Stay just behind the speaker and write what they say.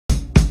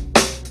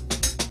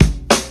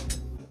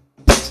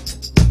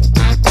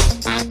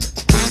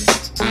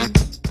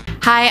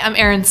Hi, I'm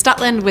Erin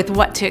Stutland with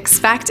What to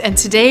Expect, and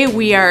today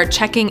we are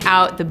checking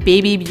out the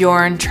Baby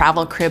Bjorn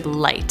Travel Crib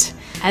Lite.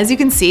 As you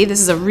can see, this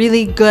is a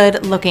really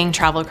good looking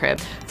travel crib.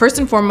 First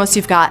and foremost,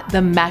 you've got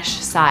the mesh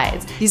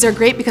sides. These are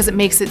great because it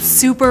makes it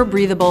super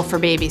breathable for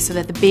baby so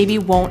that the baby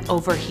won't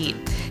overheat.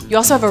 You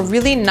also have a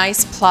really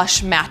nice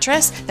plush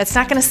mattress that's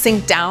not gonna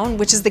sink down,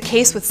 which is the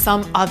case with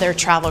some other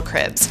travel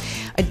cribs.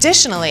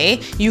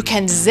 Additionally, you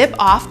can zip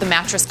off the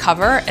mattress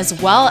cover as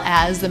well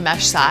as the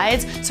mesh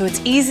sides, so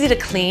it's easy to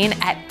clean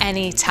at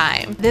any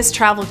time. This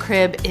travel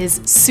crib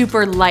is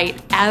super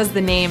light, as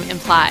the name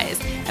implies.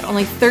 At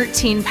only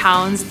 13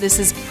 pounds, this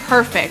is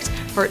perfect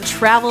for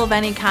travel of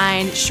any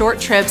kind, short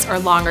trips or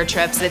longer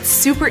trips. It's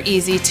super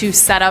easy to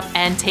set up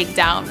and take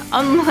down,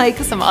 unlike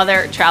some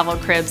other travel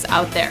cribs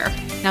out there.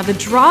 Now, the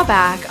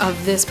drawback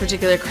of this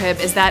particular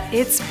crib is that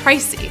it's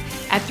pricey.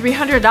 At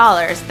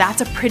 $300, that's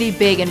a pretty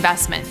big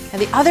investment.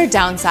 And the other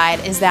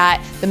downside is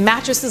that the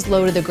mattress is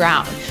low to the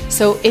ground.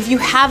 So if you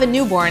have a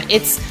newborn,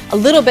 it's a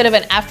little bit of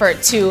an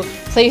effort to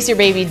place your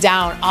baby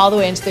down all the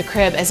way into the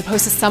crib as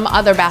opposed to some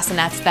other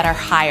bassinets that are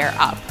higher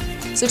up.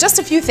 So just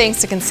a few things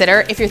to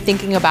consider if you're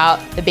thinking about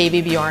the Baby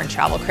Bjorn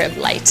Travel Crib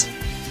Lite.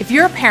 If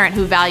you're a parent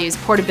who values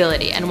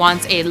portability and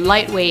wants a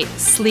lightweight,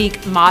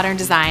 sleek, modern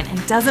design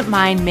and doesn't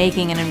mind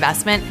making an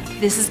investment,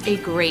 this is a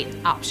great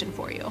option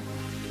for you.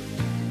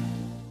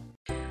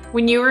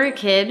 When you were a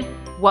kid,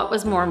 what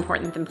was more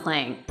important than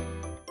playing?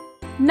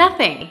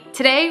 Nothing.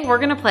 Today, we're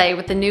gonna play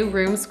with the new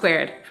Room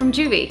Squared from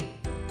Juvie.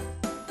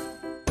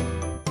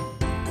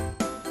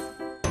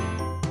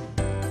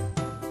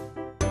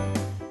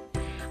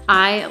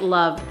 I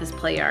love this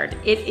play yard.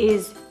 It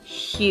is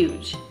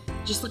huge.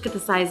 Just look at the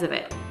size of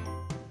it.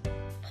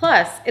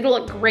 Plus, it'll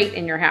look great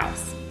in your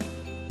house.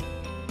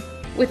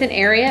 With an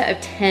area of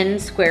 10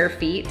 square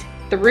feet,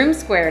 the Room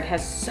Squared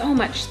has so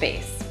much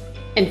space.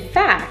 In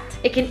fact,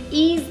 it can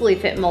easily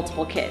fit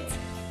multiple kids,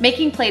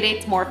 making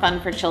playdates more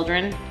fun for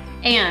children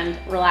and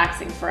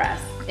relaxing for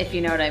us, if you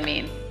know what I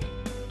mean.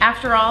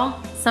 After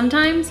all,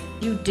 sometimes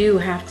you do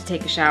have to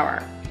take a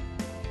shower.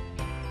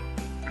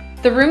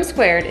 The Room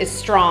Squared is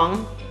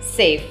strong,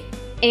 safe,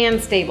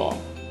 and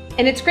stable,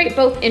 and it's great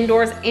both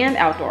indoors and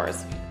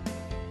outdoors.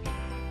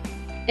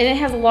 And it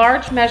has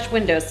large mesh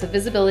windows, so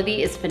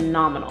visibility is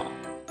phenomenal.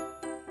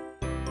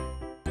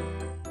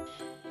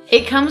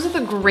 It comes with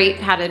a great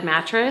padded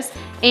mattress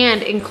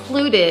and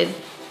included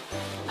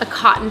a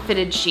cotton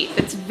fitted sheet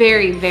that's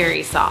very,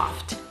 very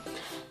soft.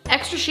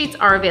 Extra sheets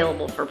are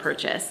available for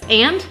purchase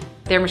and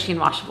they're machine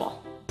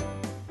washable.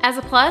 As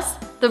a plus,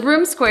 the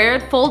Room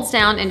Squared folds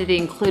down into the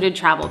included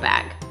travel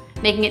bag,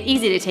 making it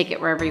easy to take it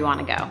wherever you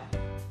want to go.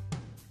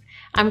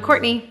 I'm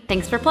Courtney,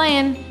 thanks for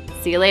playing.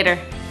 See you later.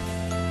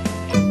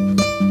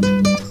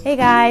 Hey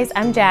guys,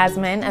 I'm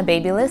Jasmine, a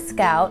babyless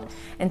scout,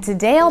 and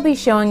today I'll be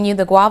showing you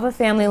the Guava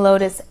Family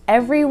Lotus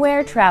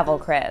Everywhere Travel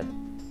Crib.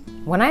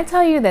 When I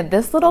tell you that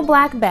this little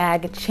black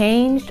bag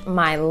changed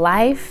my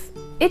life,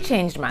 it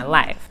changed my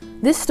life.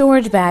 This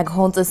storage bag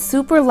holds a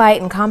super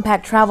light and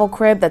compact travel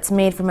crib that's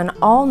made from an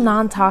all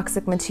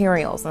non-toxic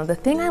materials. Now the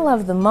thing I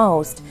love the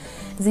most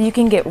is that you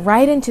can get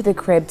right into the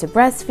crib to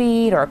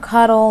breastfeed or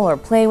cuddle or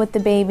play with the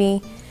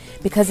baby,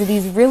 because of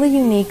these really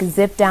unique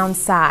zip down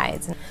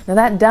sides. Now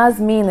that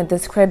does mean that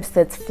this crib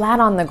sits flat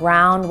on the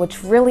ground,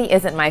 which really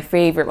isn't my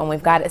favorite when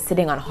we've got it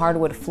sitting on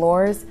hardwood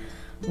floors,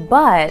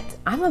 but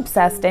I'm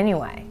obsessed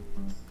anyway.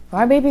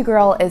 Our baby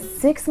girl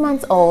is 6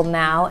 months old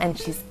now and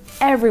she's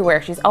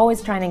everywhere. She's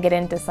always trying to get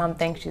into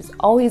something. She's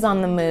always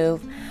on the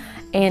move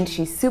and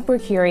she's super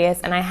curious,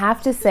 and I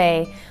have to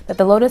say that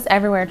the Lotus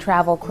Everywhere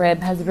Travel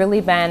Crib has really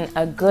been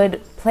a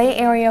good play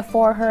area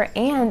for her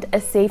and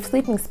a safe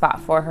sleeping spot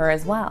for her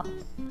as well.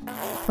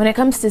 When it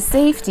comes to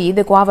safety,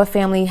 the Guava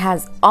family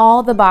has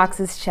all the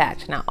boxes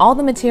checked. Now, all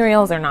the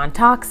materials are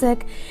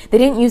non-toxic, they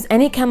didn't use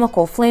any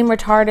chemical flame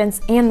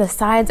retardants, and the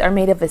sides are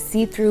made of a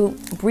see-through,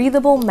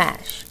 breathable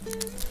mesh.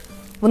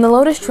 When the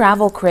Lotus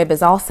Travel Crib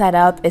is all set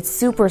up, it's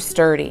super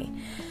sturdy.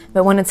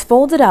 But when it's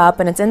folded up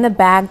and it's in the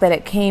bag that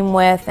it came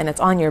with and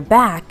it's on your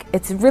back,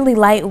 it's really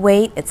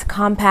lightweight, it's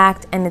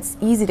compact, and it's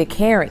easy to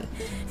carry.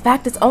 In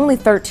fact, it's only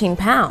 13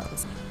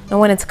 pounds. Now,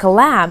 when it's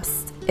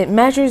collapsed, it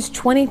measures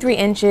 23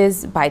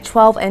 inches by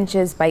 12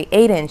 inches by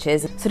 8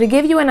 inches. So to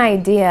give you an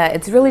idea,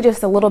 it's really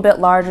just a little bit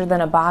larger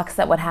than a box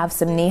that would have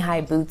some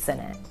knee-high boots in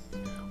it.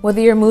 Whether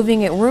you're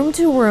moving it room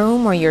to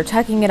room, or you're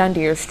tucking it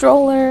under your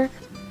stroller,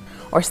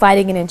 or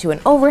sliding it into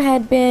an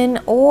overhead bin,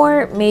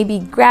 or maybe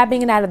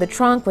grabbing it out of the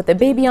trunk with the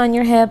baby on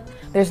your hip,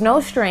 there's no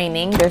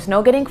straining, there's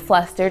no getting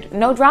flustered,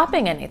 no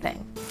dropping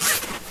anything.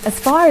 As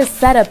far as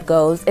setup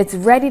goes, it's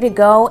ready to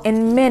go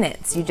in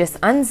minutes. You just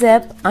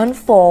unzip,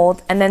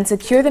 unfold, and then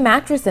secure the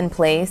mattress in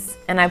place,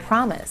 and I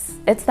promise,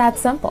 it's that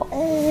simple.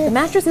 The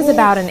mattress is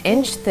about 1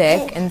 inch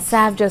thick, and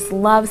Sav just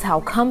loves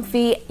how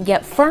comfy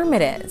yet firm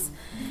it is.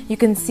 You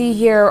can see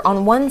here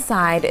on one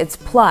side it's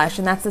plush,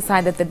 and that's the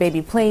side that the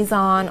baby plays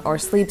on or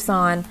sleeps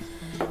on,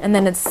 and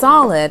then it's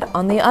solid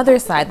on the other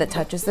side that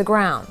touches the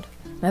ground.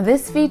 Now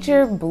this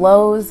feature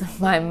blows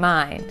my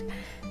mind.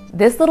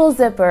 This little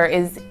zipper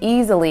is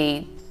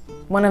easily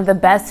one of the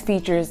best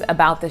features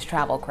about this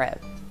travel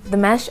crib. The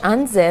mesh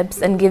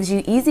unzips and gives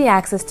you easy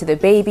access to the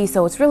baby,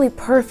 so it's really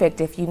perfect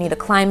if you need to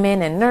climb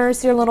in and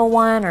nurse your little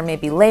one, or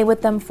maybe lay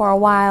with them for a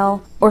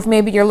while, or if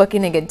maybe you're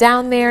looking to get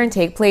down there and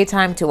take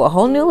playtime to a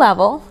whole new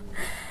level,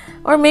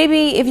 or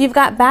maybe if you've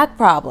got back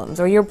problems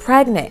or you're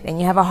pregnant and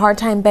you have a hard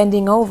time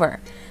bending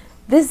over.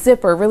 This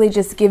zipper really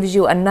just gives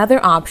you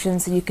another option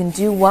so you can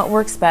do what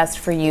works best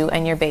for you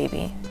and your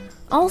baby.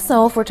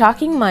 Also, if we're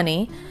talking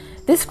money,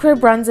 this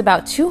crib runs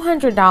about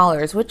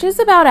 $200, which is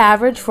about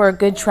average for a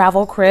good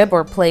travel crib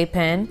or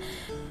playpen.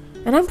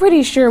 And I'm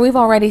pretty sure we've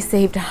already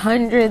saved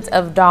hundreds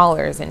of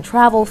dollars in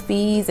travel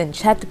fees and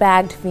checked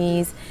bagged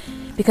fees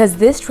because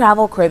this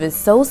travel crib is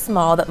so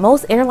small that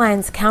most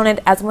airlines count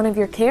it as one of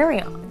your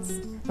carry-ons.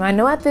 Now, I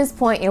know at this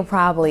point you're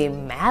probably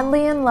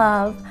madly in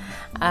love.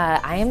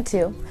 I am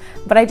too.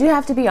 But I do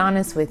have to be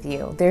honest with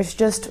you. There's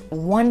just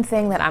one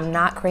thing that I'm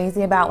not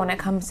crazy about when it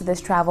comes to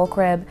this travel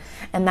crib,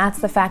 and that's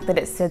the fact that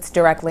it sits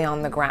directly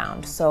on the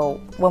ground.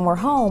 So when we're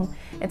home,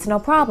 it's no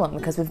problem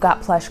because we've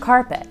got plush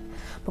carpet.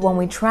 But when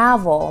we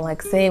travel,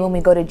 like say when we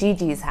go to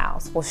Gigi's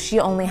house, well, she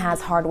only has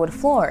hardwood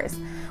floors.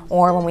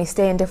 Or when we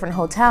stay in different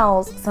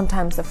hotels,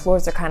 sometimes the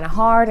floors are kind of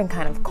hard and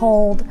kind of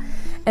cold.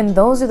 And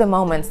those are the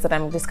moments that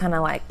I'm just kind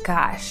of like,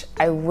 gosh,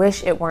 I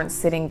wish it weren't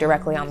sitting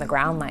directly on the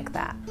ground like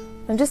that.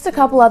 And just a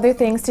couple other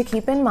things to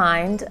keep in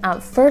mind.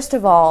 First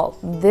of all,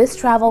 this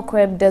travel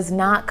crib does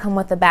not come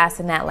with a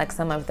bassinet like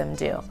some of them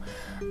do.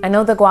 I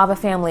know the Guava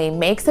family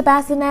makes a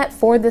bassinet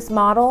for this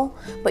model,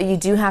 but you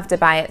do have to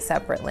buy it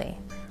separately.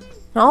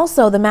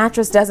 Also, the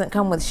mattress doesn't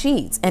come with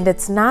sheets, and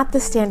it's not the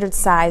standard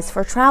size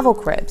for travel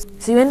cribs.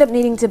 So you end up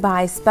needing to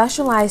buy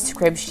specialized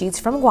crib sheets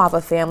from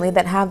Guava family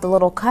that have the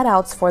little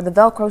cutouts for the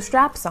Velcro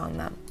straps on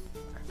them.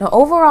 Now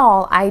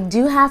overall, I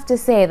do have to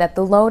say that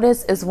the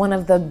Lotus is one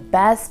of the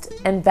best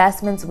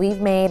investments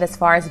we've made as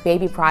far as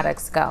baby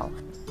products go.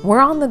 We're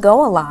on the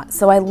go a lot,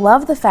 so I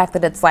love the fact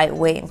that it's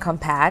lightweight and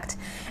compact,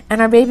 and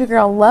our baby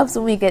girl loves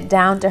when we get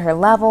down to her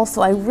level,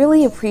 so I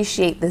really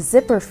appreciate the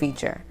zipper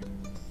feature.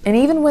 And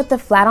even with the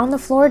flat on the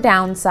floor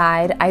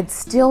downside, I'd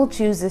still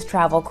choose this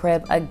travel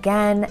crib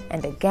again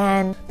and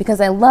again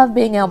because I love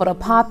being able to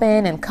pop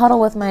in and cuddle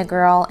with my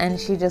girl, and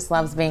she just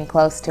loves being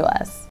close to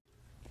us.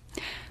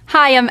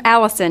 Hi, I'm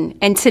Allison,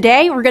 and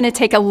today we're going to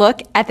take a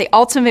look at the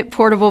ultimate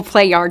portable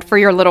play yard for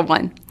your little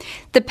one,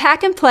 the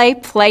Pack and Play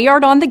Play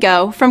Yard on the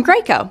Go from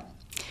Graco.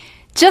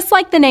 Just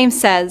like the name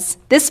says,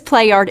 this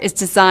play yard is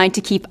designed to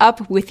keep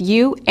up with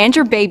you and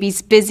your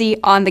baby's busy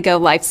on-the-go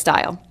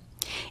lifestyle.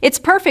 It's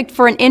perfect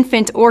for an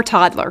infant or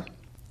toddler.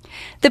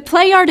 The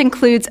play yard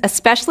includes a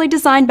specially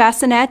designed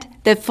bassinet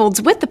that folds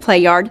with the play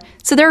yard,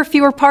 so there are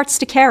fewer parts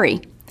to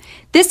carry.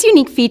 This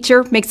unique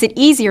feature makes it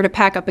easier to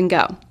pack up and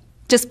go.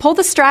 Just pull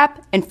the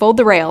strap and fold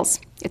the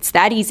rails. It's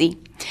that easy.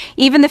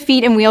 Even the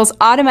feet and wheels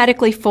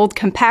automatically fold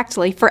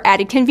compactly for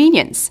added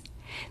convenience.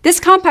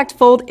 This compact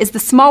fold is the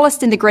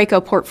smallest in the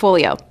Graco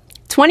portfolio,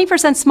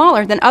 20%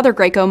 smaller than other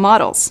Graco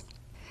models.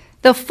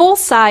 The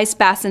full-size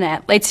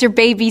bassinet lets your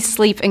baby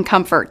sleep in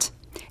comfort,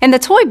 and the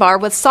toy bar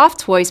with soft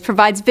toys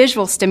provides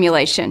visual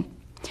stimulation.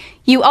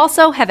 You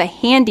also have a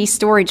handy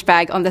storage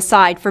bag on the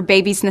side for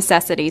baby's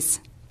necessities.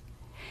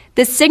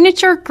 The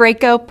signature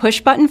Graco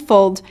push-button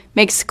fold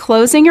makes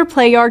closing your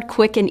play yard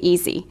quick and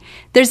easy.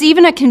 There's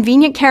even a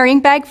convenient carrying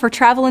bag for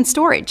travel and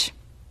storage.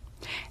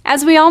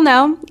 As we all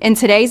know, in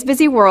today's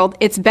busy world,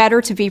 it's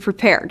better to be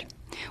prepared.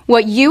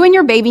 What you and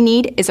your baby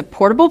need is a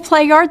portable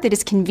play yard that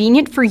is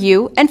convenient for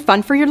you and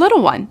fun for your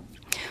little one.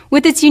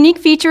 With its unique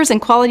features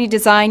and quality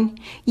design,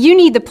 you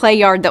need the play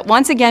yard that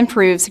once again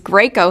proves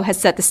Graco has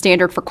set the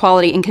standard for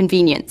quality and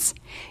convenience.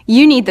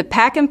 You need the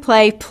Pack and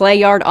Play Play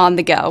Yard on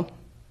the Go.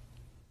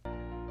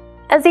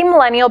 As a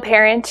millennial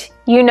parent,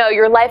 you know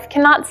your life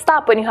cannot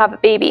stop when you have a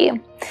baby.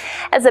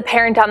 As a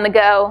parent on the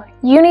go,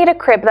 you need a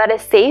crib that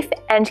is safe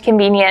and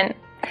convenient,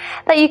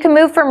 that you can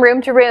move from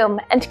room to room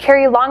and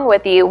carry along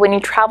with you when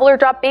you travel or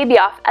drop baby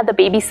off at the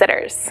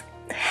babysitter's.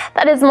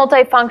 That is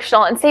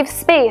multifunctional and saves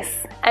space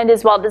and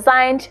is well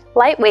designed,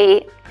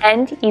 lightweight,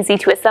 and easy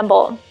to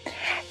assemble.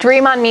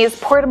 Dream on Me's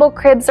portable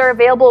cribs are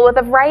available with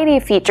a variety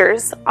of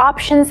features,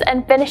 options,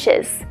 and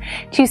finishes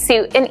to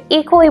suit an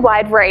equally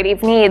wide variety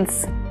of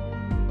needs.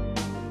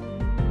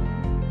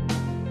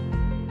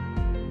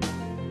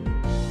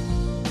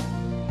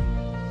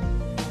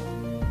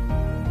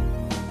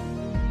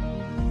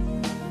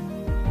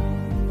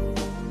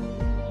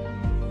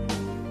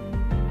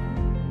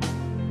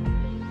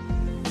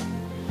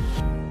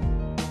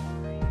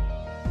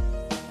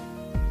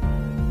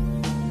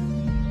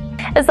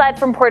 Aside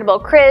from portable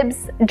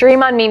cribs,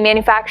 Dream on Me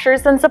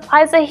manufactures and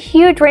supplies a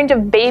huge range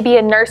of baby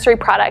and nursery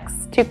products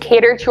to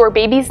cater to your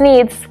baby's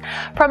needs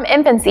from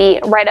infancy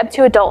right up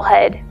to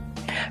adulthood.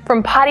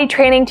 From potty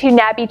training to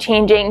nappy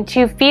changing,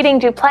 to feeding,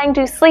 to playing,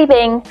 to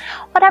sleeping,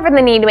 whatever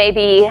the need may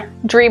be,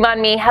 Dream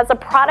on Me has a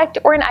product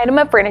or an item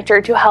of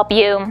furniture to help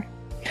you.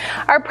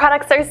 Our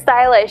products are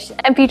stylish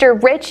and feature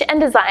rich and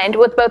designed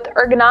with both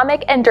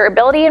ergonomic and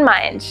durability in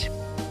mind.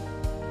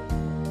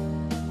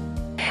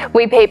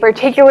 We pay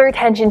particular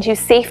attention to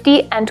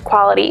safety and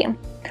quality.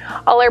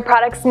 All our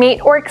products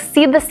meet or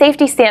exceed the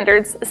safety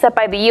standards set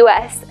by the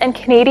US and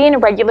Canadian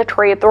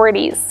regulatory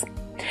authorities.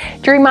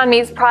 Dream On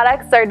Me's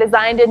products are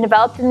designed and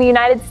developed in the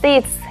United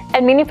States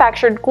and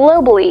manufactured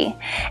globally,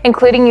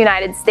 including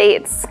United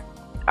States.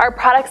 Our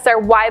products are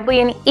widely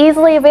and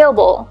easily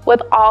available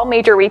with all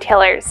major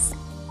retailers.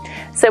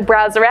 So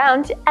browse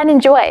around and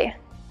enjoy.